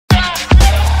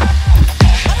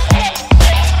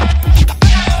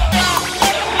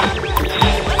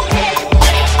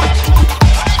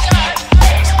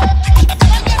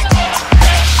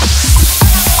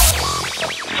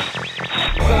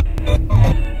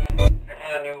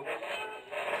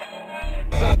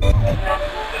Good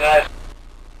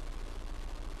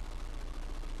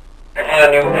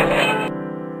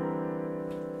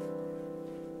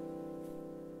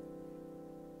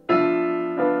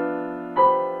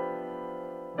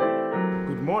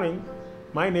morning,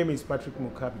 my name is Patrick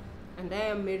Mukabi. And I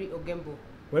am Mary Ogembo.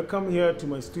 Welcome here to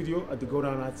my studio at the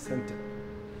Golden Arts Center.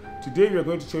 Today we are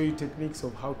going to show you techniques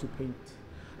of how to paint.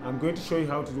 I'm going to show you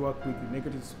how to work with the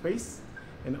negative space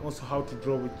and also how to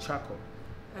draw with charcoal.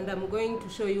 And I'm going to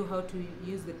show you how to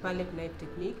use the palette knife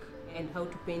technique and how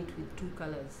to paint with two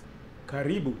colors.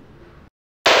 Karibu.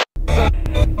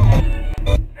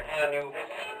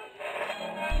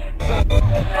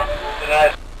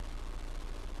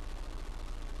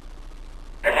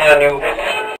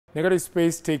 Negative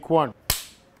space, take one.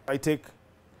 I take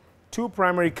two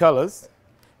primary colors,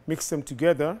 mix them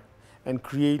together, and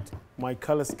create my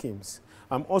color schemes.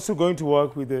 I'm also going to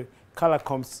work with the color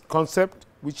concept,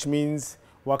 which means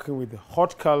working with a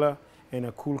hot color and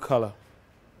a cool color.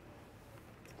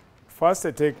 First, I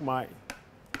take my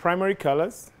primary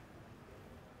colors,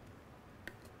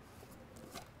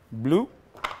 blue,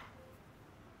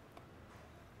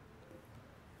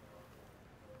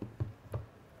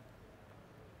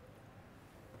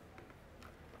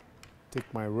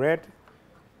 take my red,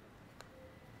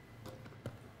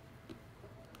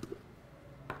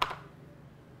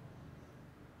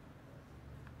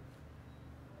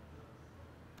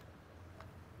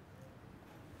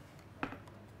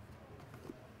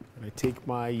 and I take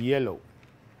my yellow.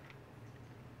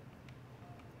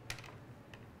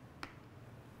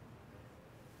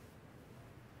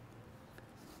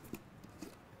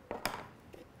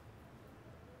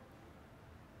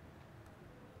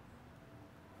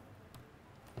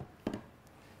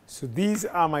 So these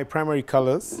are my primary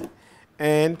colors,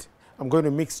 and I'm going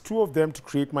to mix two of them to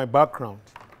create my background.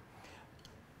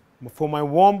 For my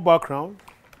warm background,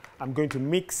 I'm going to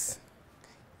mix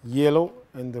yellow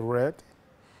and the red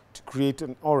to create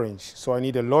an orange. So I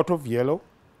need a lot of yellow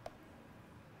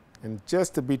and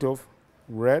just a bit of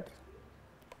red.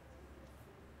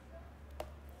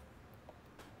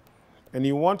 And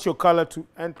you want your color to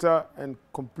enter and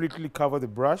completely cover the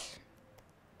brush.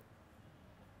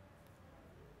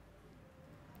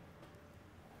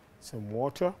 Some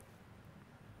water.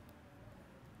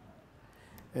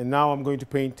 And now I'm going to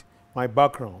paint my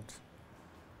background.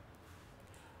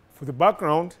 For the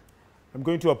background, I'm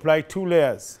going to apply two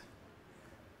layers.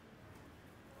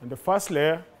 And the first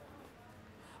layer,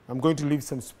 I'm going to leave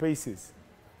some spaces.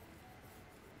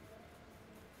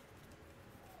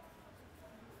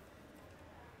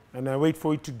 And I wait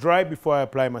for it to dry before I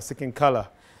apply my second color.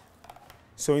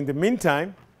 So in the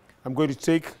meantime, I'm going to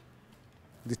take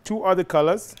the two other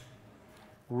colors,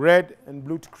 red and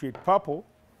blue, to create purple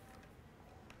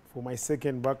for my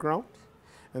second background.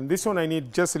 And this one I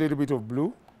need just a little bit of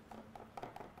blue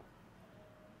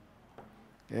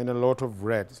and a lot of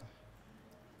red,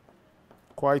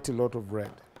 quite a lot of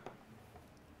red.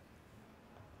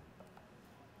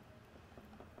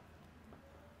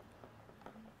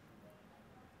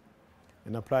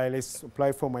 And let's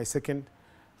apply for my second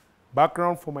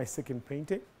background for my second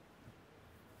painting.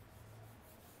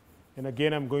 And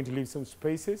again, I'm going to leave some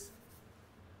spaces.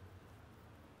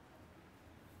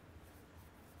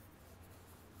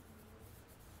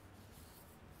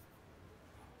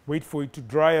 Wait for it to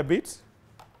dry a bit,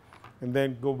 and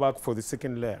then go back for the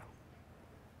second layer.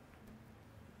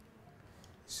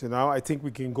 So now I think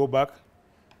we can go back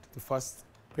to the first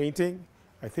painting.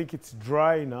 I think it's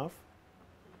dry enough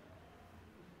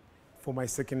for my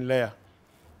second layer.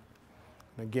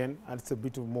 And again, add a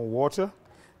bit of more water.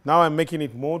 Now I'm making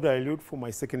it more dilute for my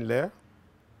second layer,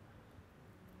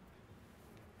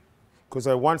 because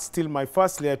I want still my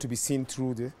first layer to be seen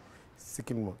through the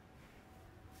second one.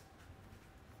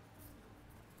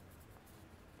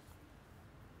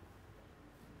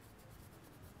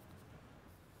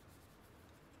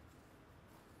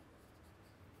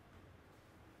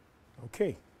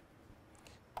 Okay,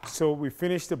 so we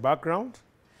finished the background,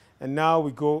 and now we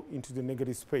go into the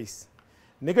negative space.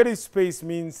 Negative space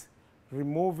means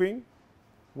removing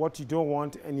what you don't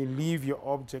want, and you leave your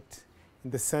object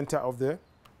in the center of the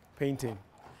painting.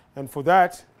 And for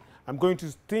that, I'm going to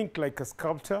think like a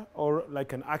sculptor or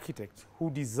like an architect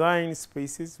who designs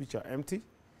spaces which are empty,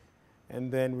 and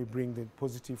then we bring the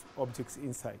positive objects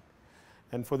inside.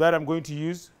 And for that, I'm going to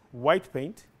use white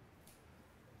paint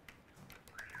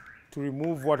to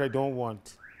remove what I don't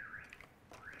want.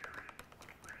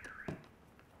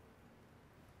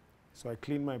 So I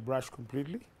clean my brush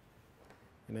completely.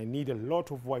 And I need a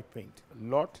lot of white paint, a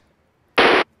lot.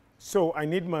 So I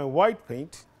need my white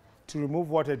paint to remove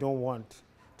what I don't want,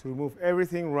 to remove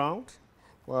everything round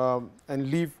and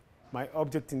leave my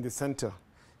object in the center.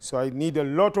 So I need a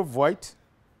lot of white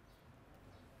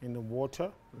in the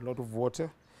water, a lot of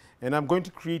water. And I'm going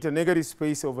to create a negative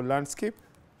space of a landscape.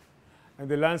 And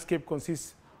the landscape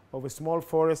consists of a small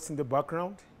forest in the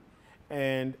background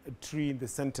and a tree in the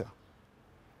center.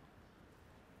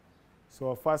 So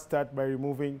I'll first start by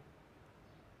removing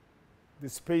the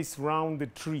space around the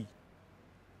tree.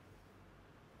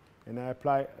 And I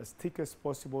apply as thick as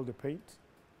possible the paint.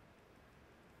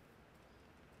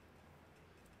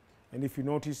 And if you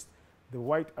notice, the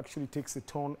white actually takes the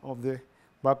tone of the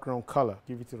background color.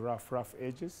 Give it a rough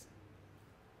edges.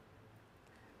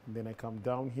 And then I come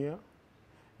down here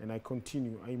and I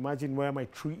continue. I imagine where my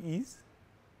tree is.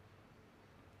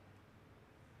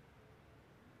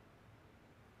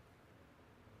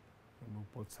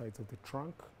 Remove both sides of the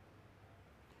trunk.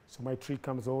 So my tree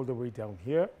comes all the way down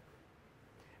here.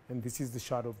 And this is the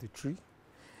shadow of the tree.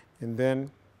 And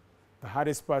then the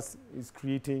hardest part is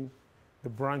creating the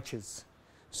branches.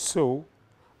 So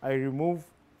I remove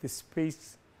the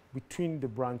space between the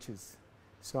branches.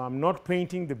 So I'm not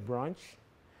painting the branch,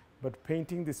 but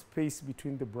painting the space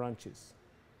between the branches.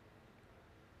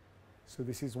 So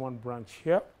this is one branch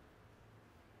here.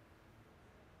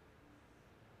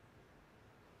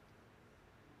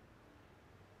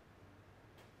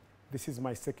 This is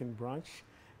my second branch.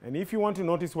 And if you want to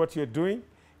notice what you're doing,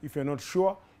 if you're not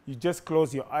sure, you just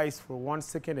close your eyes for 1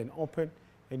 second and open,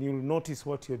 and you'll notice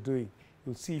what you're doing.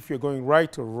 You'll see if you're going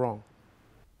right or wrong.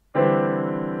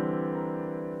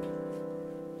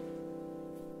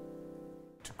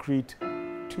 To create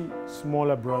two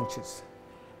smaller branches,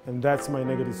 and that's my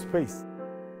negative space.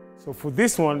 So for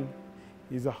this one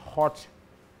is a hot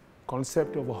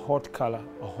concept of a hot color,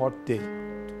 a hot day.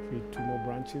 To create two more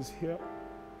branches here.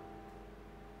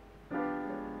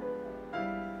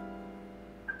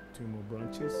 Two more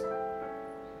branches.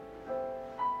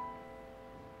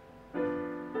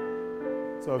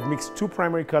 So I've mixed two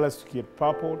primary colors to get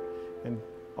purple and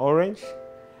orange,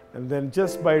 and then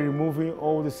just by removing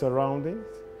all the surroundings,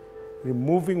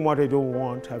 removing what I don't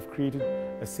want, I've created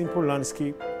a simple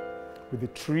landscape with a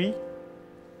tree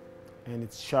and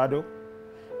its shadow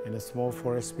and a small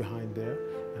forest behind there,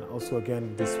 and also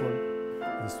again this one,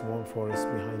 the small forest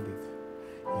behind it.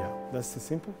 Yeah, that's the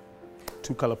simple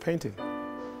two-color painting.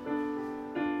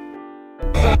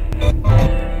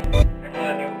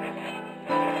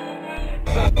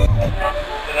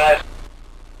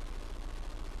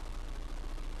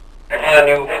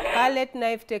 Palette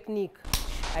knife technique.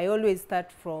 I always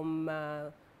start from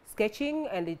sketching,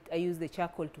 and I use the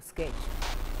charcoal to sketch.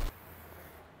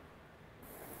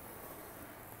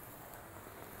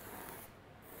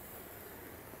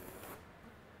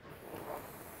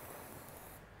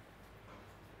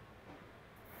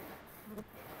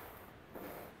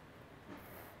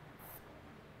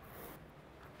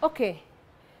 Okay,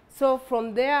 so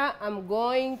from there I'm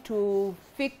going to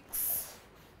fix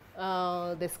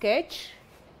the sketch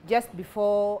just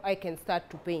before I can start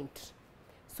to paint.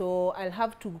 So I'll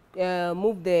have to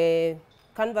move the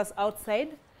canvas outside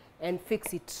and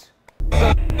fix it.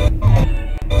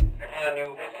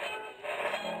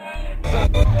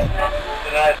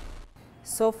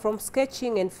 So from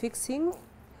sketching and fixing,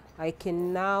 I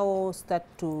can now start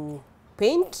to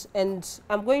paint, and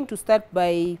I'm going to start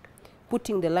by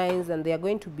putting the lines, and they are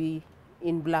going to be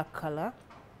in black color.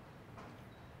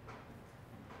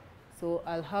 So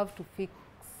I'll have to fix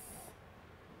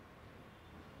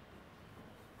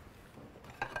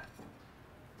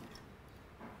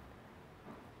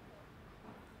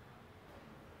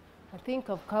I think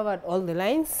I've covered all the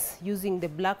lines using the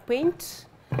black paint,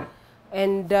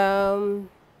 and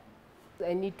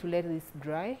I need to let this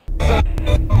dry.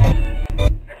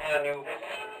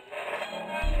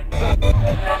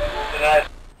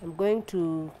 I'm going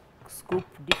to scoop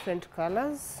different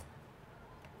colors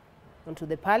onto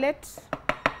the palette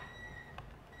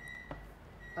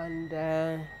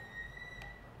and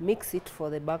mix it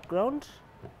for the background.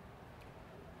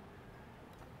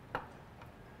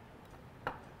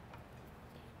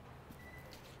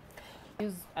 I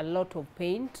use a lot of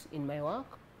paint in my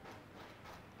work.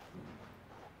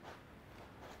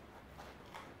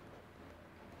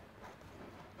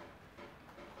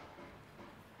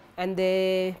 And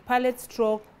the palette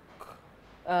stroke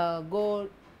go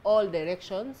all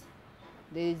directions.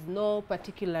 There is no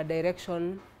particular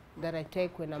direction that I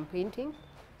take when I'm painting.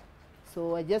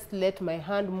 So I just let my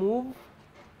hand move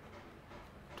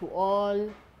to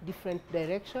all different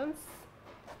directions,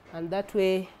 and that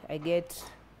way I get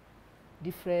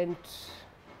different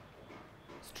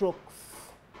strokes.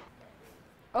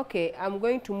 Okay, I'm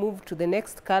going to move to the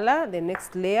next color, the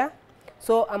next layer.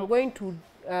 So I'm going to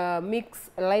mix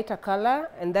a lighter color,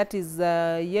 and that is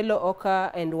yellow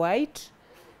ochre and white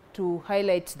to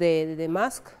highlight the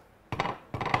mask.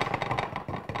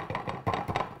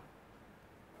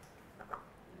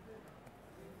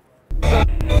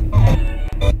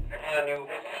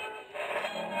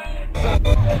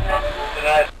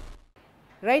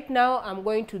 Right now I'm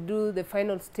going to do the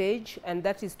final stage, and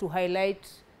that is to highlight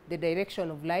the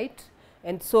direction of light.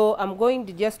 And so I'm going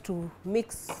to just to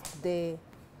mix the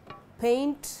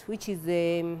paint, which is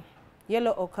the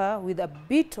yellow ochre, with a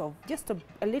bit of, just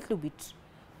a little bit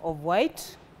of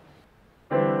white.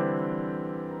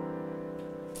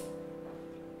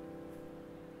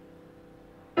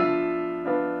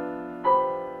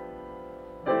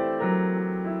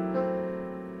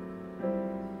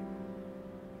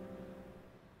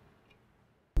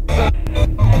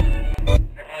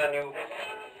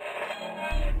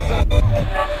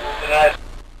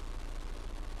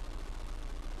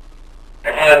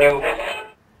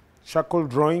 Charcoal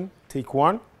drawing, take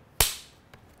 1.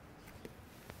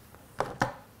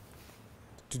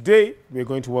 Today we're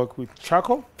going to work with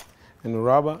charcoal and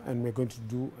rubber, and we're going to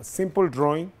do a simple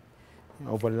drawing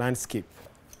of a landscape.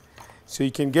 So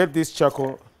you can get this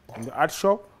charcoal in the art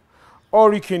shop,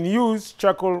 or you can use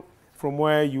charcoal from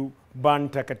where you burn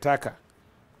takataka.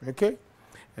 Okay?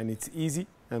 And it's easy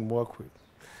and work with.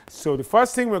 So the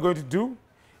first thing we're going to do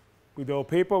with our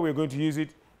paper, we're going to use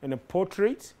it in a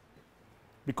portrait,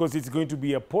 because it's going to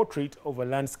be a portrait of a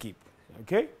landscape.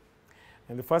 Okay?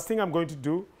 And the first thing I'm going to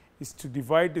do is to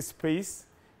divide the space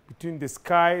between the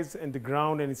skies and the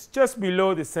ground, and it's just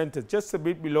below the center, just a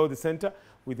bit below the center,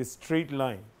 with a straight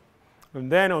line.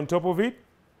 And then on top of it,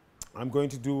 I'm going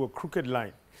to do a crooked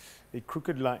line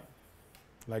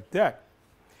like that.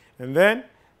 And then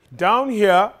down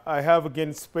here I have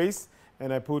again space,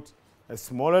 and I put a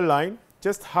smaller line,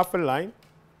 just half a line,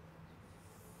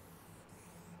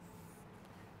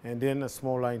 and then a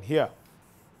small line here.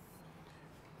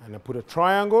 And I put a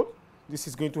triangle. This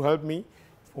is going to help me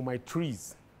for my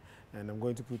trees. And I'm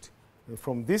going to put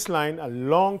from this line a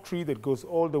long tree that goes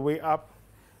all the way up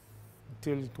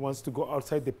until it wants to go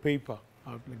outside the paper,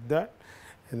 out like that.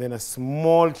 And then a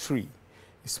small tree.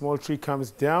 A small tree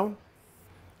comes down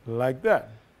like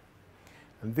that.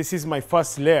 And this is my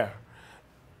first layer.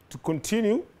 To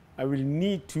continue, I will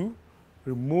need to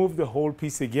remove the whole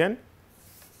piece again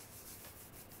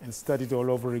and start it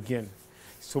all over again.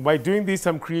 So by doing this,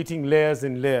 I'm creating layers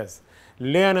and layers.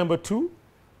 Layer number 2,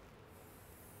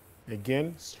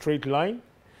 again, straight line,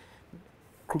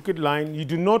 crooked line. You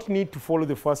do not need to follow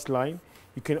the first line.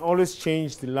 You can always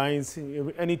change the lines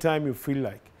anytime you feel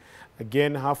like.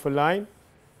 Again, half a line,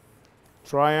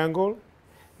 triangle,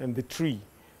 and the tree.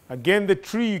 Again, the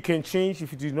tree you can change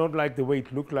if you do not like the way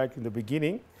it looked like in the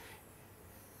beginning.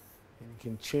 And you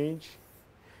can change.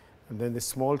 And then the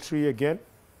small tree again.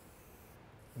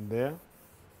 And there.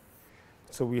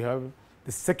 So we have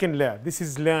the second layer. This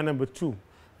is layer number 2.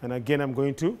 And again, I'm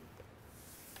going to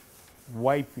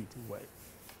wipe it away.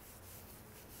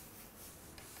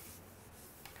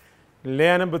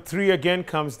 Layer number 3 again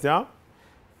comes down.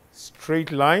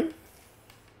 Straight line,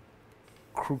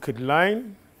 crooked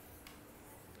line.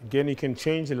 Again, you can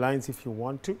change the lines if you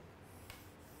want to.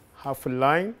 Half a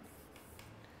line,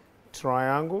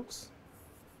 triangles,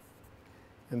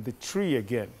 and the tree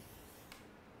again.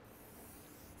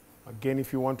 Again,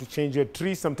 if you want to change your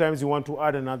tree, sometimes you want to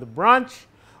add another branch,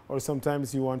 or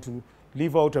sometimes you want to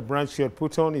leave out a branch you had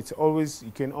put on. It's always,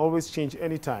 you can always change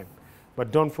anytime,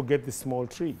 but don't forget the small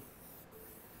tree.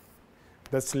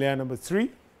 That's layer number 3,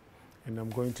 and I'm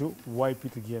going to wipe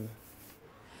it again.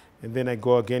 And then I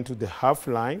go again to the half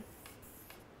line,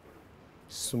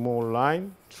 small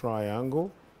line,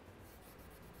 triangle,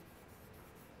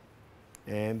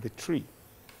 and the tree.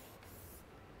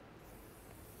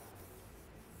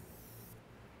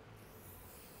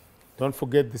 Don't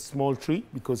forget the small tree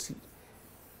because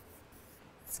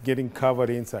it's getting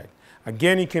covered inside.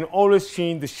 Again, you can always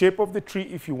change the shape of the tree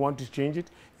if you want to change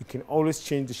it. You can always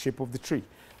change the shape of the tree.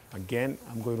 Again,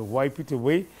 I'm going to wipe it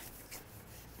away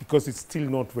because it's still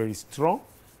not very strong.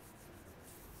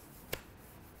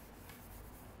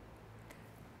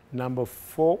 Number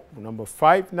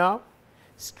 5 now,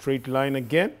 straight line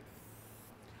again,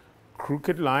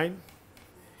 crooked line.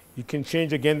 You can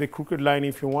change again the crooked line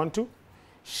if you want to.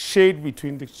 Shade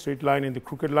between the straight line and the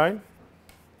crooked line.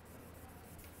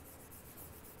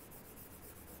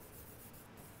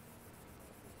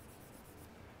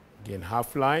 Again,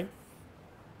 half line,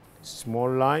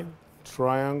 small line,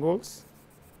 triangles.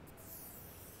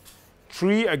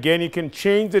 Tree, again, you can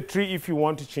change the tree if you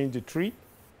want to change the tree.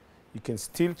 You can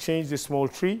still change the small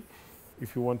tree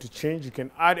if you want to change. You can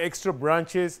add extra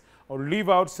branches or leave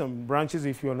out some branches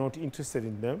if you're not interested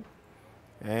in them.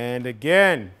 And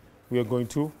again, we are going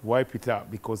to wipe it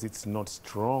out because it's not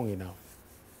strong enough.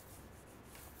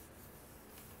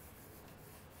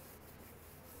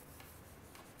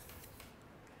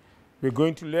 We're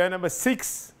going to layer number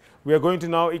 6. We are going to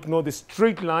now ignore the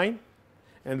straight line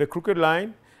and the crooked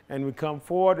line, and we come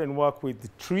forward and work with the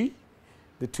tree,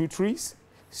 the 2 trees.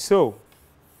 So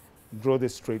draw the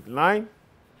straight line,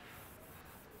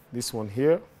 this one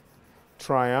here,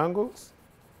 triangles,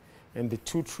 and the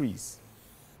 2 trees.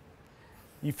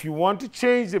 If you want to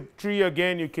change the tree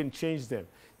again, you can change them.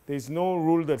 There's no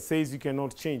rule that says you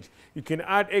cannot change. You can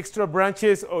add extra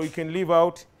branches or you can leave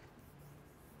out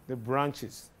the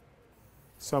branches.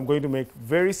 So I'm going to make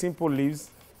very simple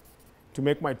leaves to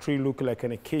make my tree look like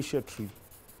an acacia tree,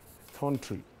 thorn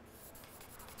tree.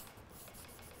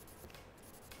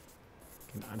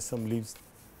 You can add some leaves.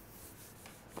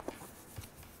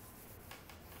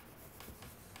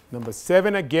 Number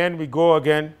 7, again, we go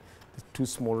again, the 2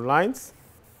 small lines.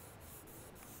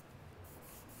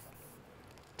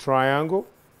 Triangle.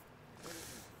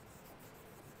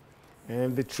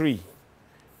 And the tree.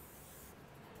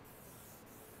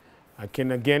 I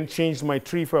can again change my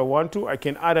tree if I want to. I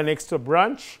can add an extra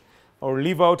branch or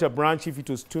leave out a branch if it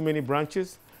was too many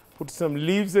branches. Put some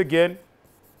leaves again.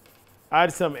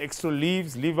 Add some extra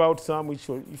leaves. Leave out some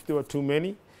if there were too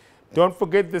many. Don't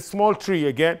forget the small tree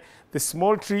again. The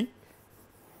small tree,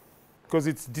 because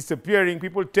it's disappearing,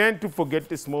 people tend to forget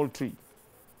the small tree.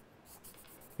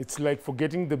 It's like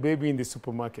forgetting the baby in the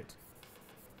supermarket.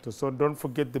 So don't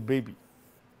forget the baby.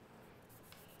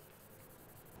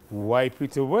 Wipe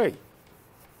it away.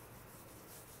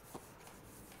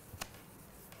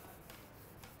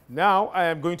 Now I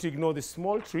am going to ignore the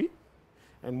small tree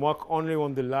and work only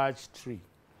on the large tree.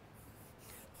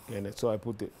 And so I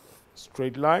put the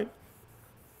straight line,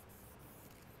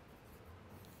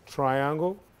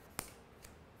 triangle,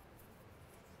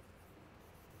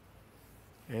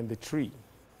 and the tree.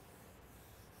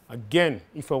 Again,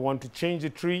 if I want to change the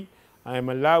tree, I am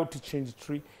allowed to change the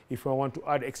tree. If I want to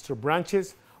add extra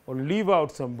branches or leave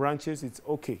out some branches, it's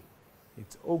okay.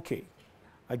 It's okay.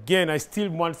 Again, I still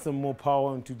want some more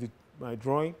power into my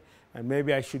drawing, and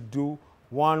maybe I should do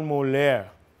one more layer.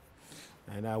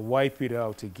 And I wipe it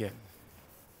out again.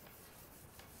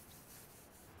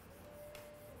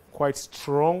 Quite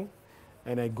strong,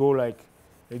 and I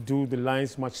do the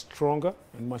lines much stronger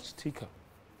and much thicker.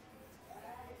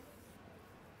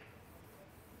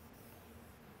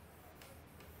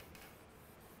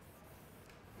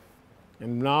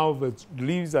 And now the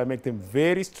leaves, I make them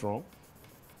very strong.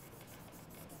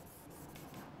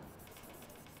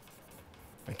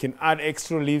 I can add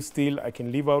extra leaves still. I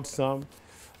can leave out some.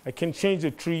 I can change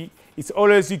the tree. You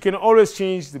can always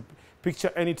change the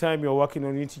picture anytime you're working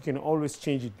on it. You can always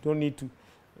change it. Don't need to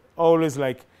always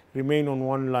remain on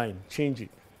one line. Change it.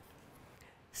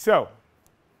 So,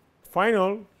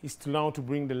 final is now to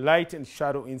bring the light and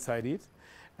shadow inside it.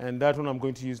 And that one I'm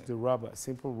going to use the rubber,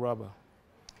 simple rubber.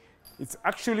 It's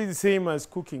actually the same as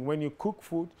cooking. When you cook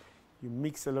food, you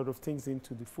mix a lot of things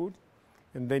into the food,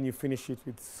 and then you finish it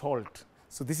with salt.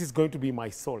 So this is going to be my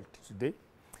salt today.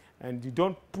 And you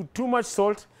don't put too much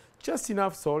salt, just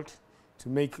enough salt to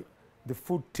make the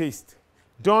food taste.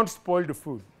 Don't spoil the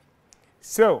food.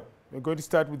 So we're going to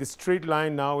start with a straight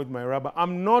line now with my rubber.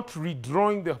 I'm not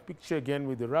redrawing the picture again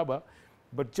with the rubber,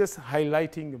 but just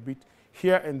highlighting a bit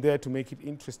here and there to make it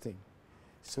interesting.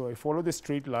 So I follow the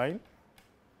straight line.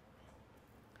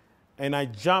 And I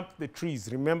jump the trees.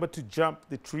 Remember to jump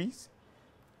the trees.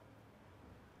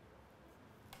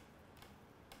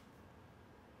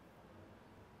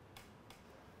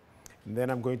 And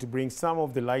then I'm going to bring some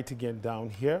of the light again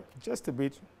down here, just a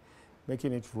bit,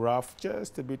 making it rough,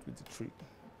 just a bit with the tree.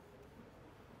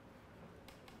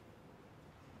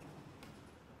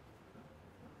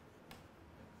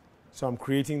 So I'm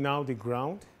creating now the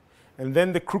ground. And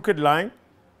then the crooked line,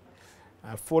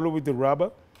 I follow with the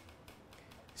rubber.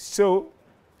 So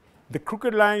the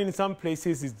crooked line in some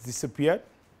places is disappeared,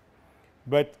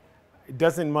 but it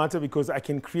doesn't matter because I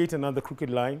can create another crooked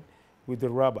line with the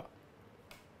rubber.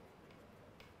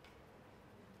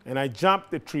 And I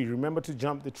jump the tree. Remember to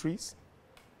jump the trees.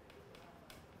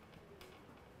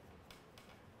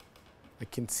 I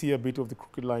can see a bit of the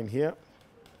crooked line here.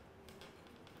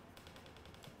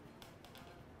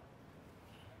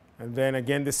 And then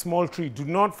again, the small tree. Do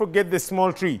not forget the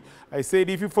small tree. I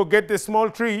said if you forget the small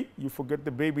tree, you forget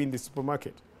the baby in the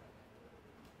supermarket.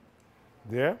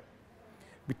 There.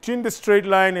 Between the straight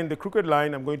line and the crooked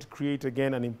line, I'm going to create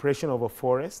again an impression of a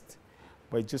forest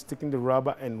by just taking the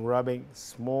rubber and rubbing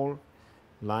small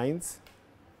lines.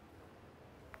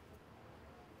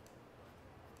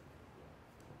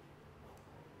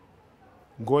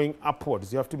 going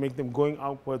upwards. You have to make them going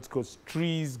upwards because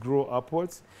trees grow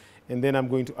upwards. And then I'm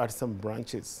going to add some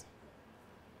branches.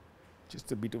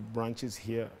 Just a bit of branches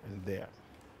here and there.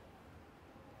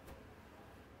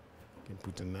 You can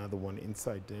put another one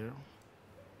inside there.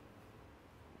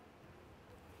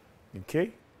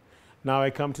 Okay. Now I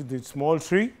come to the small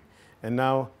tree. And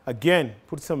now, again,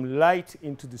 put some light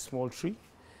into the small tree.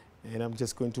 And I'm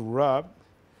just going to rub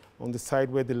on the side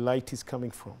where the light is coming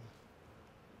from.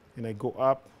 And I go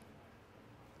up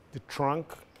the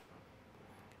trunk,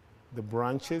 the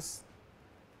branches,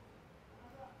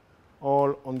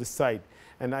 all on the side.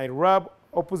 And I rub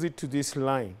opposite to this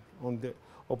line on the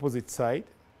opposite side.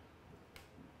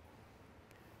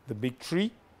 The big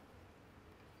tree.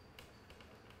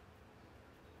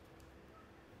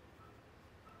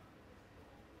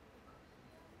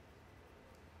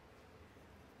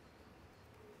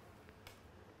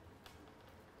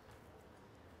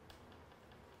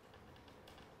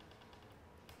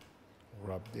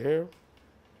 Rub there.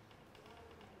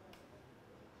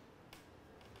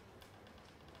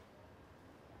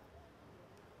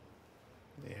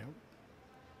 There.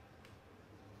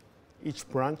 Each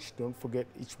branch, don't forget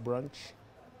each branch.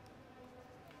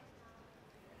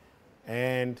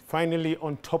 And finally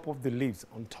on top of the leaves,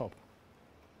 on top.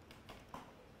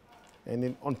 And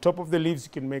then on top of the leaves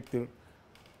you can make the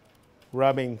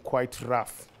rubbing quite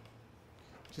rough,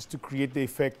 just to create the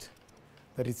effect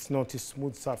that it's not a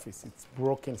smooth surface, it's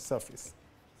broken surface.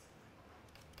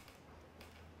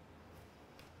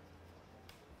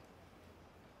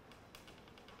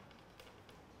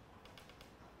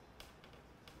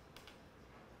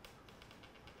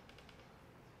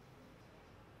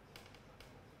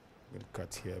 We'll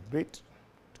cut here a bit to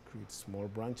create small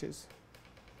branches.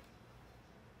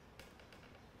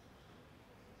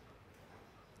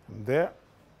 And there,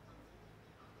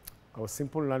 our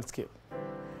simple landscape.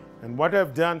 And what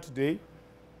I've done today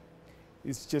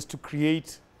is just to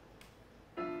create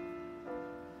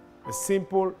a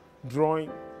simple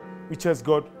drawing which has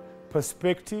got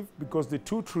perspective, because the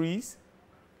two trees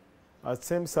are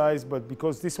same size, but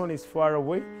because this one is far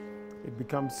away, it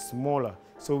becomes smaller.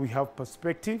 So we have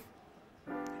perspective,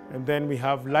 and then we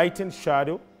have light and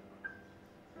shadow.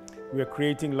 We are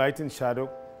creating light and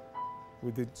shadow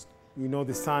with it. You know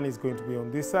the sun is going to be on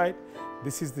this side.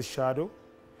 This is the shadow.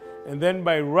 And then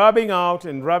by rubbing out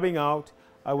and rubbing out,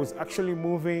 I was actually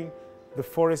moving the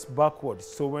forest backwards.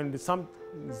 So when the sun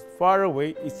is far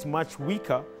away, it's much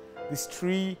weaker. This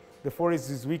tree, the forest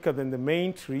is weaker than the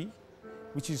main tree,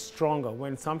 which is stronger.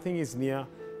 When something is near,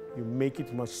 you make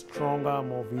it much stronger,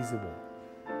 more visible.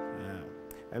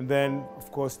 And then,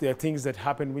 of course, there are things that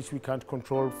happen which we can't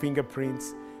control,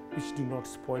 fingerprints, which do not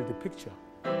spoil the picture.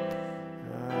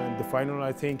 And the final,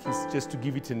 I think, is just to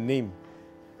give it a name.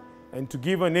 And to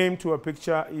give a name to a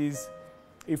picture is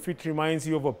if it reminds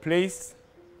you of a place,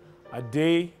 a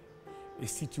day, a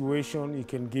situation, you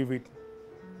can give it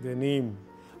the name.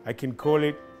 I can call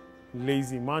it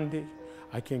Lazy Monday.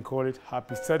 I can call it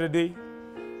Happy Saturday.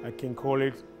 I can call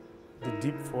it the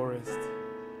Deep Forest.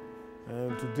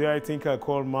 And today I think I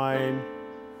call mine,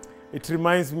 it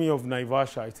reminds me of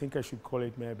Naivasha. I think I should call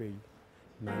it maybe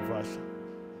Naivasha.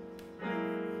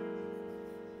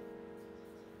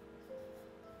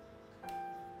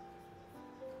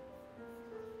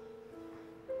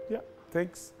 Yeah,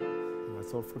 thanks.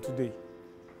 That's all for today.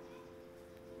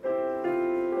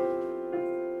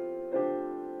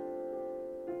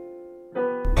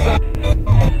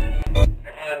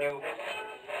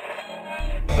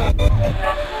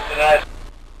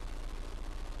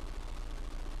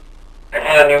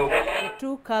 The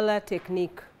two-color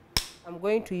technique. I'm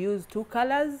going to use two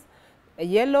colors, a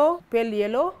yellow, pale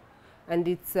yellow, and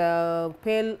it's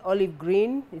pale olive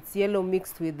green. It's yellow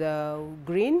mixed with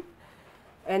green,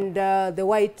 and the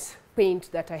white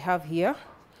paint that I have here.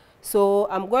 So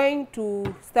I'm going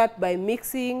to start by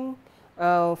mixing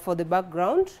for the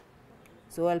background.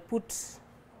 So I'll put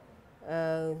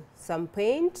some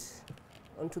paint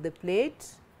onto the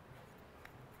plate,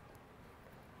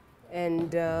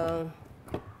 and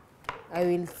I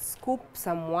will scoop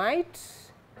some white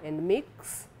and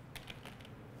mix.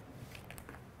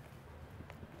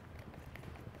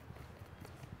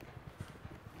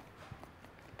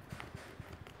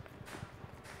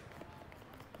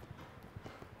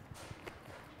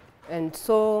 And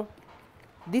so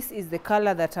this is the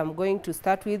color that I'm going to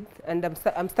start with, and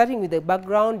I'm starting with the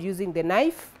background using the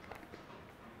knife.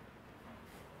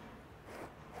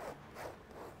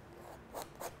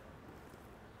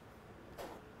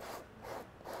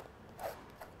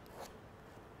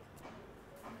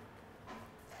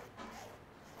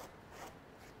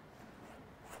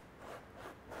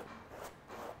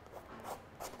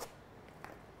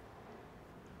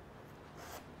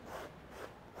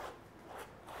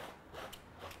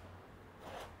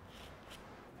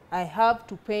 I have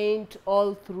to paint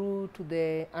all through to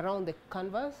the around the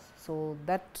canvas, so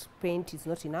that paint is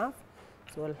not enough,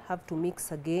 so I'll have to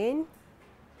mix again.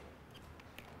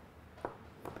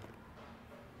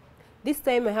 This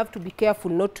time I have to be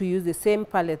careful not to use the same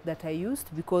palette that I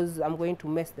used, because I'm going to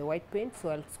mess the white paint, so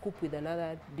I'll scoop with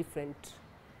another different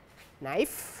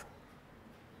knife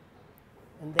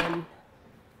and then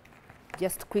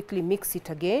just quickly mix it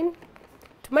again.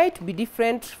 It might be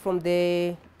different from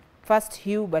the first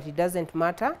hue, but it doesn't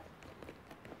matter.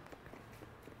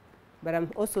 But I'm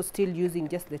also still using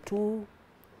just the two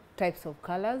types of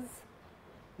colors.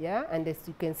 Yeah, and as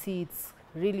you can see, it's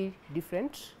really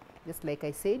different, just like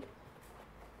I said.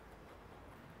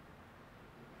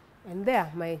 And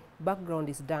there, my background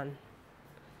is done.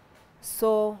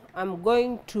 So I'm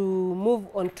going to move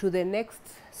on to the next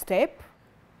step,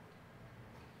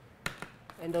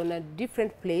 and on a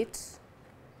different plate,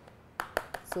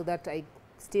 so that I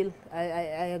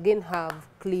again have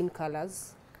clean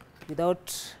colors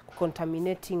without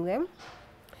contaminating them.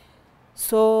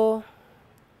 So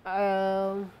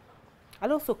I'll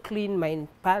also clean my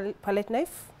palette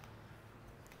knife,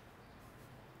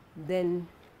 then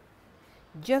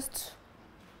just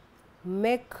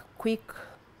make quick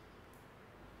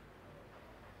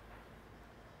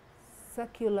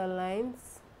circular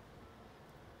lines.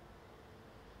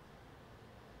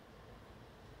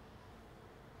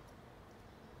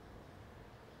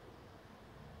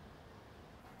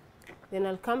 Then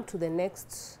I'll come to the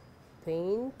next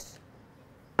paint.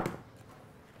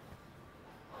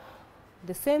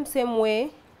 The same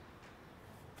way.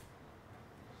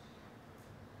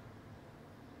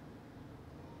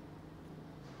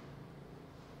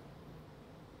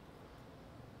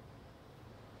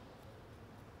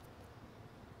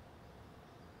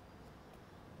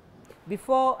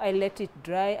 Before I let it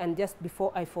dry, and just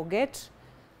before I forget,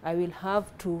 I will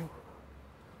have to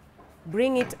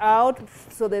bring it out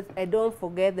so that I don't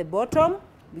forget the bottom,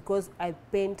 because I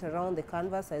paint around the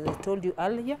canvas as I told you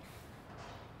earlier.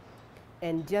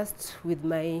 And just with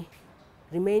my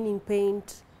remaining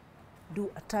paint,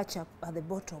 do a touch up at the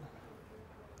bottom.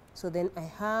 So then I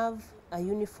have a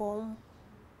uniform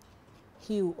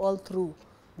hue all through,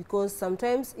 because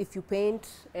sometimes if you paint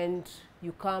and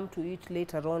you come to it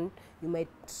later on, you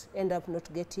might end up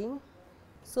not getting.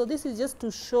 So this is just to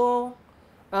show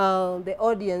the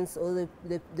audience or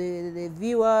the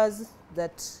viewers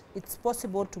that it's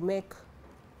possible to make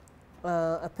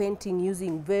a painting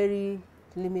using very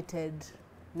limited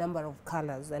number of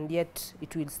colors, and yet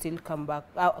it will still come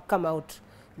out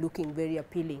looking very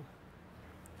appealing.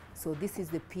 So this is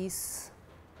the piece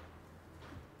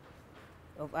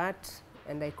of art,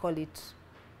 and I call it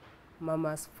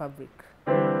Mama's Fabric.